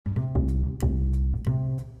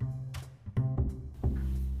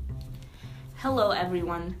Hello,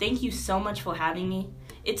 everyone. Thank you so much for having me.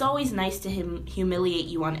 It's always nice to humiliate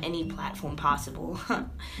you on any platform possible.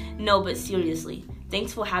 No, but seriously,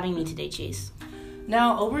 thanks for having me today, Chase.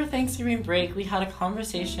 Now, over Thanksgiving break, we had a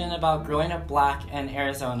conversation about growing up Black in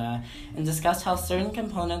Arizona and discussed how certain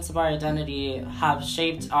components of our identity have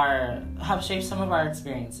shaped some of our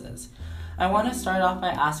experiences. I want to start off by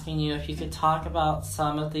asking you if you could talk about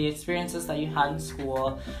some of the experiences that you had in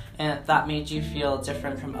school and that made you feel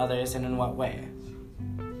different from others, and in what way.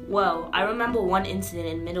 Well, I remember one incident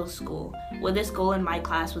in middle school where this girl in my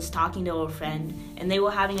class was talking to her friend and they were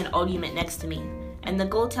having an argument next to me. And the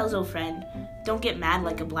girl tells her friend, "Don't get mad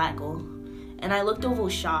like a Black girl." And I looked over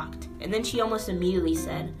shocked, and then she almost immediately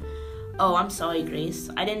said, "Oh, I'm sorry, Grace.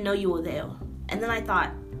 I didn't know you were there." And then I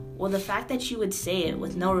thought, well, the fact that she would say it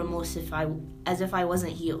with no remorse as if I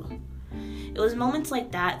wasn't here. It was moments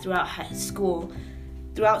like that throughout school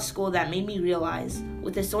that made me realize,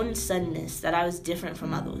 with a certain suddenness, that I was different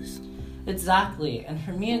from others. Exactly, and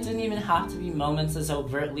for me it didn't even have to be moments as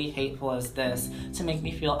overtly hateful as this to make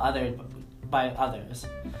me feel othered by others.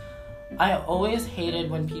 I always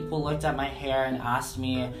hated when people looked at my hair and asked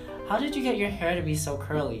me, "How did you get your hair to be so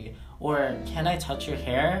curly?" Or, "Can I touch your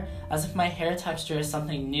hair?" As if my hair texture is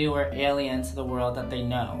something new or alien to the world that they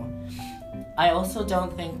know. I also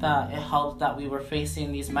don't think that it helped that we were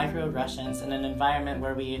facing these microaggressions in an environment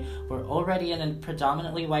where we were already in a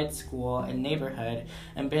predominantly white school and neighborhood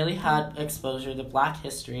and barely had exposure to Black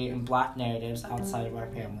history and Black narratives outside of our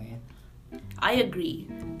family. I agree,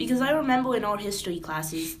 because I remember in our history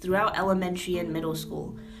classes throughout elementary and middle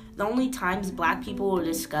school, the only times Black people were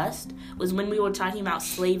discussed was when we were talking about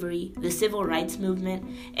slavery, the civil rights movement,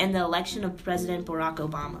 and the election of President Barack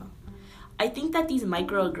Obama. I think that these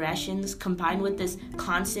microaggressions, combined with this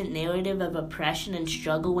constant narrative of oppression and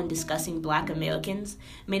struggle when discussing Black Americans,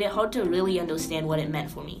 made it hard to really understand what it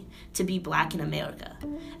meant for me to be Black in America,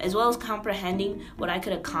 as well as comprehending what I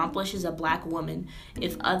could accomplish as a Black woman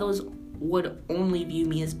if others would only view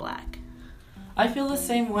me as Black. I feel the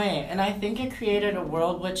same way, and I think it created a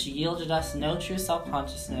world which yielded us no true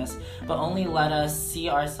self-consciousness, but only let us see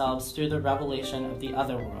ourselves through the revelation of the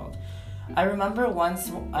other world. I remember once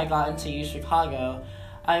I got into UChicago,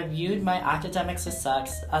 I viewed my academic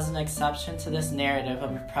success as an exception to this narrative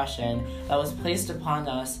of oppression that was placed upon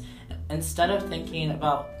us, instead of thinking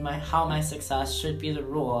about how my success should be the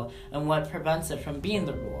rule and what prevents it from being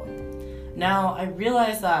the rule. Now, I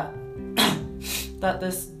realize that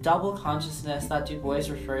this double consciousness that Du Bois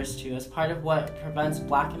refers to is part of what prevents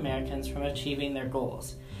Black Americans from achieving their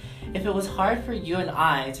goals. If it was hard for you and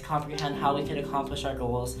I to comprehend how we could accomplish our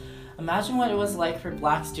goals, imagine what it was like for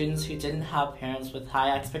Black students who didn't have parents with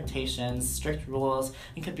high expectations, strict rules,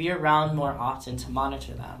 and could be around more often to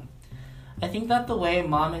monitor them. I think that the way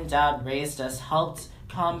Mom and Dad raised us helped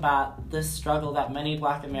combat this struggle that many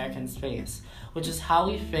Black Americans face, which is how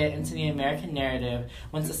we fit into the American narrative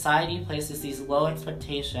when society places these low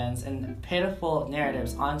expectations and pitiful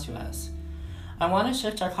narratives onto us. I want to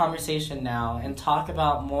shift our conversation now and talk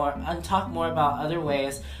more about other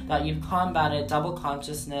ways that you've combated double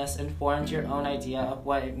consciousness and formed your own idea of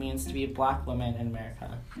what it means to be a Black woman in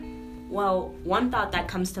America. Well, one thought that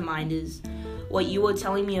comes to mind is what you were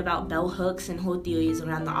telling me about bell hooks and her theories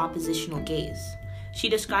around the oppositional gaze. She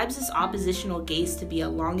describes this oppositional gaze to be a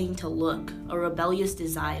longing to look, a rebellious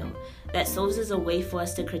desire, that serves as a way for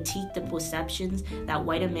us to critique the perceptions that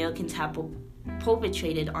white Americans have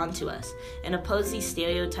perpetrated onto us and oppose these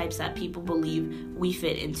stereotypes that people believe we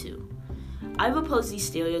fit into. I've opposed these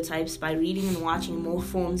stereotypes by reading and watching more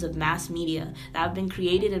forms of mass media that have been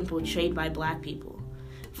created and portrayed by Black people.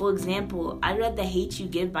 For example, I read The Hate U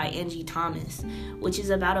Give by Angie Thomas, which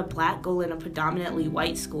is about a Black girl in a predominantly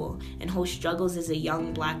white school and her struggles as a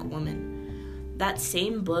young Black woman. That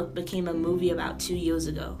same book became a movie about 2 years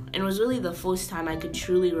ago, and was really the first time I could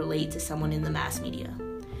truly relate to someone in the mass media.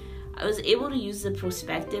 I was able to use the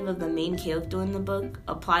perspective of the main character in the book,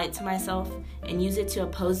 apply it to myself, and use it to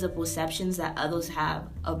oppose the perceptions that others have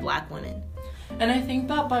of Black women. And I think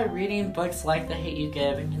that by reading books like The Hate U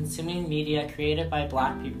Give and consuming media created by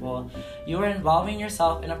Black people, you are involving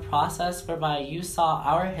yourself in a process whereby you saw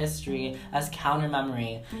our history as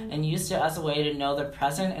counter-memory and used it as a way to know the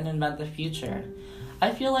present and invent the future.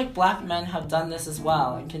 I feel like black men have done this as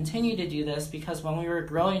well and continue to do this because when we were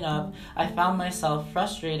growing up, I found myself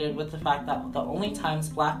frustrated with the fact that the only times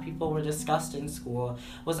black people were discussed in school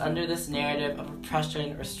was under this narrative of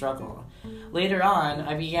oppression or struggle. Later on,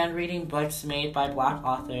 I began reading books made by black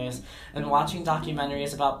authors and watching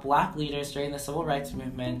documentaries about black leaders during the civil rights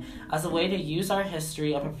movement as a way to use our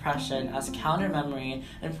history of oppression as counter-memory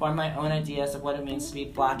and form my own ideas of what it means to be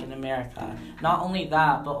black in America. Not only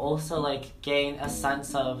that, but also gain a sense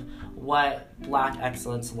of what black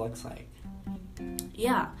excellence looks like.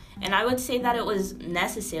 Yeah, and I would say that it was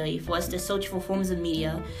necessary for us to search for forms of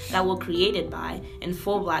media that were created by and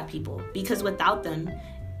for black people, because without them,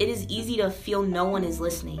 it is easy to feel no one is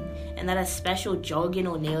listening, and that a special jargon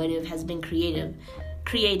or narrative has been created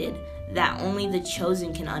that only the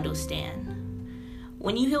chosen can understand.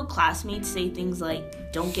 When you hear classmates say things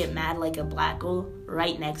like, "Don't get mad like a black girl,"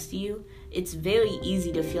 right next to you, it's very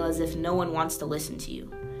easy to feel as if no one wants to listen to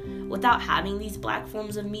you. Without having these black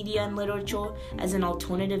forms of media and literature as an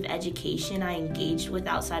alternative education I engaged with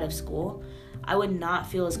outside of school, I would not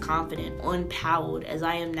feel as confident or empowered as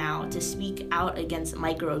I am now to speak out against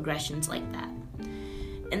microaggressions like that.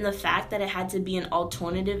 And the fact that it had to be an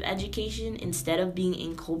alternative education instead of being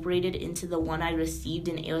incorporated into the one I received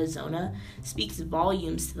in Arizona speaks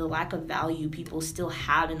volumes to the lack of value people still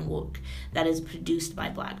have in work that is produced by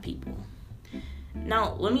black people.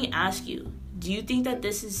 Now, let me ask you, do you think that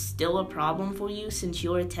this is still a problem for you since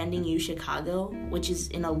you're attending UChicago, which is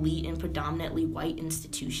an elite and predominantly white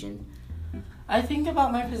institution? I think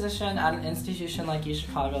about my position at an institution like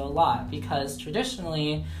UChicago a lot because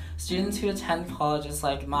traditionally, students who attend colleges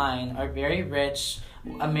like mine are very rich,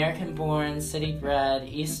 American-born, city-bred,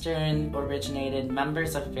 Eastern-originated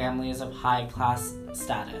members of families of high-class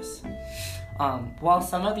status. While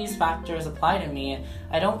some of these factors apply to me,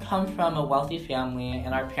 I don't come from a wealthy family,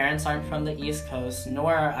 and our parents aren't from the East Coast,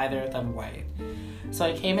 nor are either of them white. So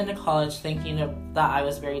I came into college thinking that I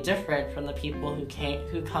was very different from the people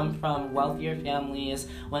who come from wealthier families,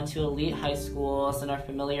 went to elite high schools, and are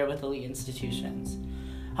familiar with elite institutions.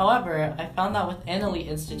 However, I found that within elite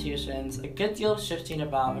institutions, a good deal of shifting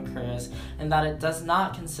about occurs and that it does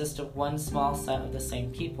not consist of one small set of the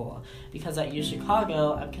same people. Because at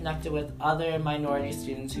UChicago, I'm connected with other minority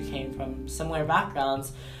students who came from similar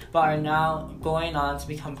backgrounds but are now going on to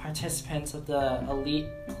become participants of the elite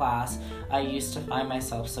class I used to find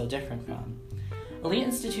myself so different from. Elite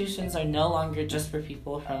institutions are no longer just for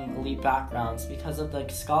people from elite backgrounds because of the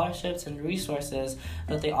scholarships and resources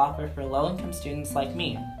that they offer for low-income students like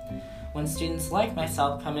me. When students like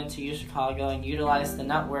myself come into UChicago and utilize the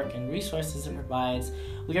network and resources it provides,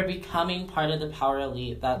 we are becoming part of the power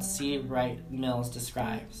elite that C. Wright Mills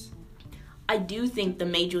describes. I do think the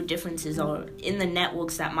major differences are in the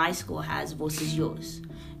networks that my school has versus yours.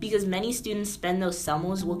 Because many students spend those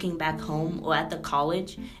summers working back home or at the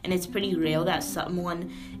college, and it's pretty rare that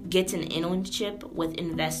someone gets an internship with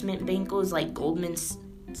investment bankers like Goldman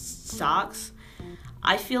Sachs.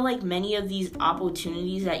 I feel like many of these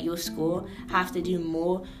opportunities at your school have to do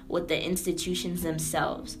more with the institutions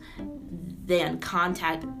themselves than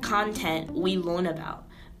content we learn about.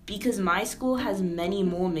 Because my school has many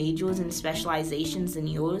more majors and specializations than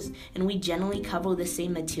yours, and we generally cover the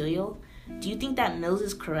same material. Do you think that Mills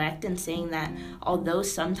is correct in saying that although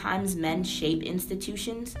sometimes men shape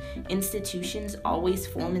institutions always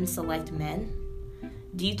form and select men?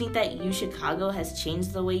 Do you think that UChicago has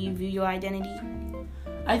changed the way you view your identity?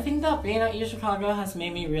 I think that being at UChicago has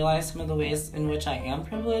made me realize some of the ways in which I am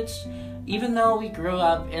privileged. Even though we grew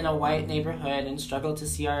up in a white neighborhood and struggled to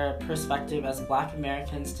see our perspective as Black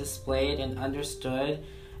Americans displayed and understood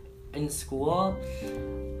in school,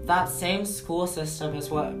 that same school system is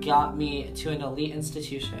what got me to an elite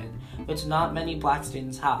institution, which not many Black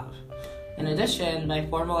students have. In addition, my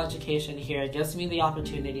formal education here gives me the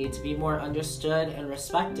opportunity to be more understood and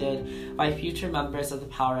respected by future members of the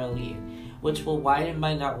power elite, which will widen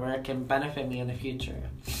my network and benefit me in the future.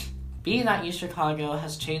 Being at UChicago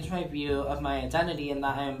has changed my view of my identity in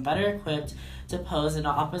that I am better equipped to pose an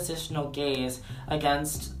oppositional gaze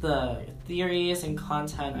against the theories and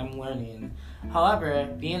content I'm learning. However,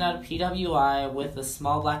 being at a PWI with a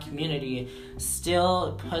small Black community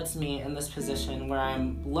still puts me in this position where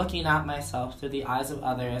I'm looking at myself through the eyes of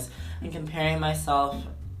others and comparing myself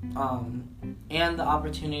and the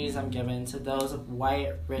opportunities I'm given to those of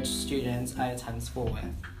white, rich students I attend school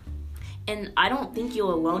with. And I don't think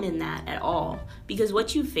you're alone in that at all, because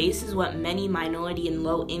what you face is what many minority and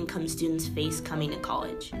low-income students face coming to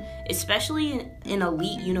college, especially in an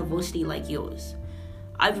elite university like yours.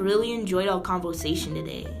 I've really enjoyed our conversation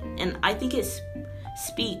today, and I think it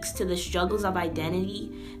speaks to the struggles of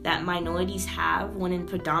identity that minorities have when in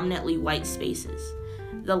predominantly white spaces,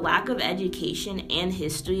 the lack of education and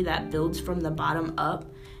history that builds from the bottom up,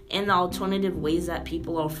 and the alternative ways that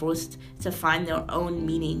people are forced to find their own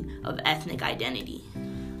meaning of ethnic identity.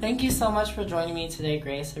 Thank you so much for joining me today,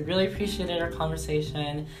 Grace. I really appreciated our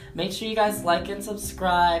conversation. Make sure you guys like and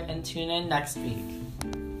subscribe and tune in next week.